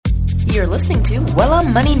You're listening to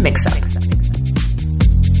Wella Money Mix-Up.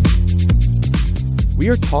 We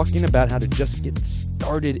are talking about how to just get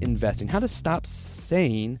started investing, how to stop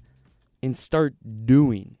saying and start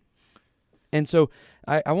doing. And so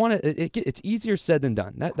I want to, it's easier said than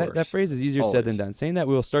done. That phrase is easier said than done. Saying that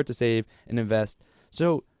we'll start to save and invest.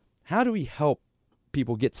 So how do we help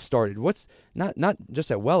people get started? What's not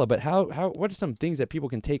just at Wella, but what are some things that people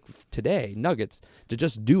can take today, nuggets, to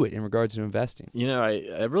just do it in regards to investing? You know,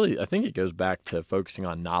 I think it goes back to focusing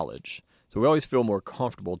on knowledge. So we always feel more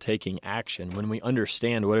comfortable taking action when we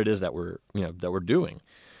understand what it is that we're doing.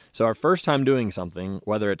 So our first time doing something,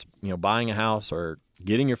 whether it's, buying a house or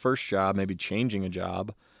getting your first job, maybe changing a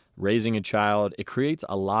job, raising a child, it creates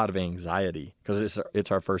a lot of anxiety because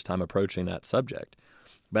it's our first time approaching that subject.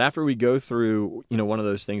 But after we go through, one of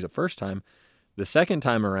those things the first time, the second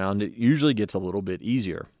time around, it usually gets a little bit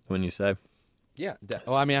easier, wouldn't you say? Yeah.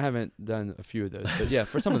 Well, I mean, I haven't done a few of those, but yeah,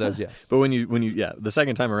 for some of those, yes. But when you, the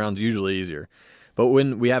second time around is usually easier. But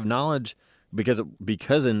when we have knowledge, because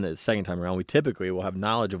in the second time around, we typically will have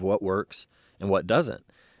knowledge of what works and what doesn't.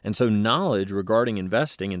 And so knowledge regarding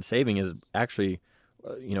investing and saving is actually,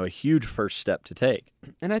 a huge first step to take.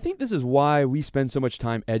 And I think this is why we spend so much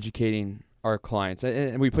time educating our clients,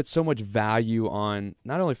 and we put so much value on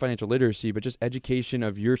not only financial literacy, but just education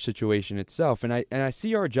of your situation itself. And I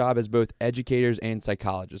see our job as both educators and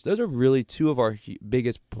psychologists. Those are really two of our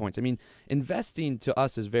biggest points. I mean, investing to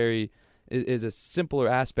us is a simpler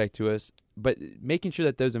aspect to us, but making sure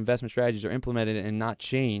that those investment strategies are implemented and not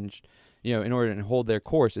changed, in order to hold their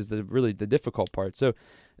course is really the difficult part. So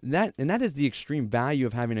that is the extreme value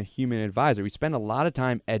of having a human advisor. We spend a lot of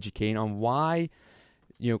time educating on why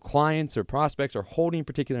clients or prospects are holding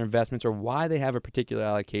particular investments or why they have a particular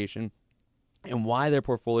allocation and why their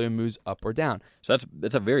portfolio moves up or down. So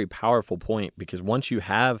that's a very powerful point, because once you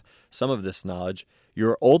have some of this knowledge,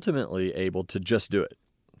 you're ultimately able to just do it.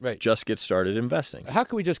 Right. Just get started investing. How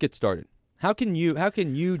can we just get started? How can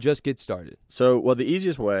you just get started? So, the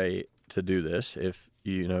easiest way to do this, if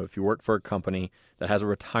you work for a company that has a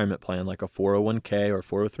retirement plan like a 401k or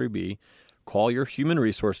 403b, call your human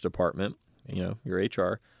resource department, your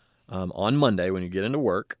HR, on Monday when you get into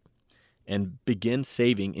work, and begin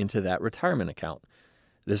saving into that retirement account.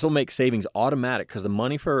 This will make savings automatic because the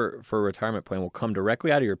money for a retirement plan will come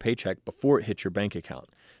directly out of your paycheck before it hits your bank account.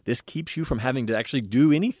 This keeps you from having to actually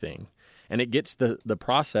do anything, and it gets the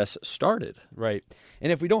process started. Right.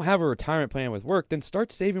 And if we don't have a retirement plan with work, then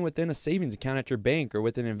start saving within a savings account at your bank or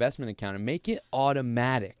with an investment account and make it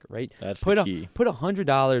automatic, right? That's the key. Put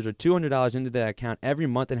 $100 or $200 into that account every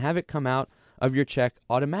month and have it come out of your check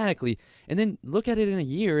automatically, and then look at it in a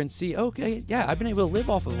year and see, okay, yeah, I've been able to live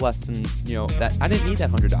off of less than, that I didn't need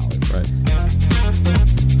that $100.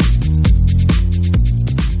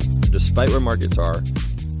 Right. Despite where markets are,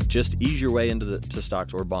 just ease your way into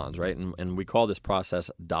stocks or bonds, right? And we call this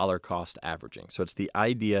process dollar cost averaging. So it's the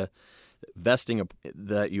idea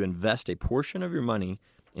that you invest a portion of your money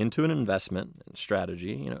into an investment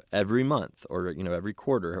strategy, every month or every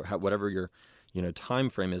quarter, whatever your time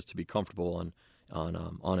frame is to be comfortable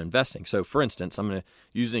on investing. So, for instance, I'm going to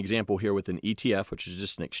use an example here with an ETF, which is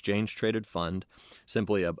just an exchange traded fund,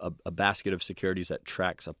 simply a basket of securities that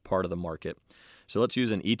tracks a part of the market. So let's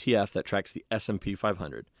use an ETF that tracks the S&P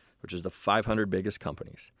 500, which is the 500 biggest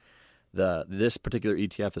companies. This particular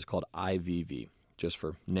ETF is called IVV, just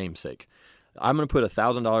for namesake. I'm going to put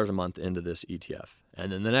 $1,000 a month into this ETF,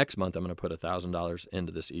 and then the next month I'm going to put $1,000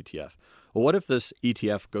 into this ETF. Well, what if this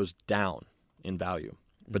ETF goes down in value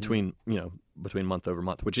between month over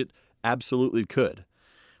month, which it absolutely could?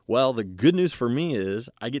 Well, the good news for me is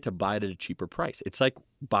I get to buy it at a cheaper price. It's like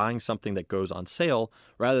buying something that goes on sale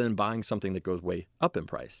rather than buying something that goes way up in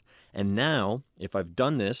price. And now, if I've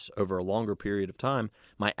done this over a longer period of time,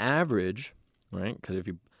 my average, right, because if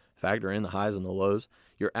you factor in the highs and the lows,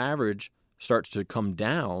 your average starts to come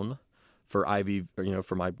down for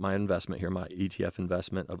for my investment here, my ETF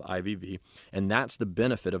investment of IVV, and that's the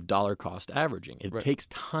benefit of dollar cost averaging. It takes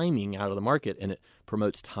timing out of the market and it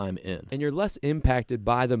promotes time in. And you're less impacted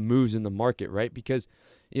by the moves in the market, right? Because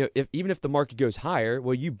even if the market goes higher,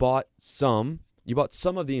 well, you bought some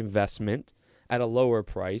of the investment at a lower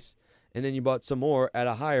price, and then you bought some more at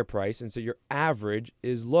a higher price, and so your average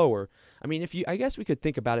is lower. I mean, I guess we could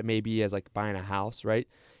think about it maybe as like buying a house, right?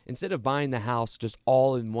 Instead of buying the house just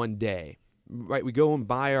all in one day, right? We go and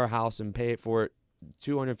buy our house and pay for it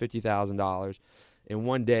 $250,000 in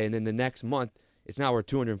one day, and then the next month it's now worth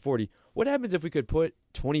 $240,000. What happens if we could put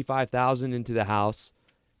 $25,000 into the house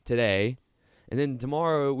today, and then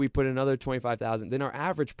tomorrow we put another $25,000? Then our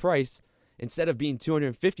average price, instead of being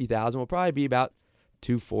 $250,000, will probably be about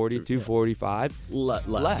 $240, $245,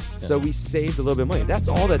 less. Yeah. So we saved a little bit of money. That's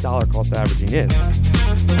all that dollar cost averaging is.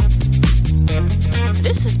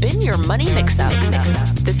 This has been your Money Mix-Up.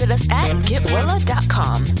 Visit us at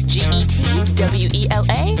getwella.com, GETWELA.com.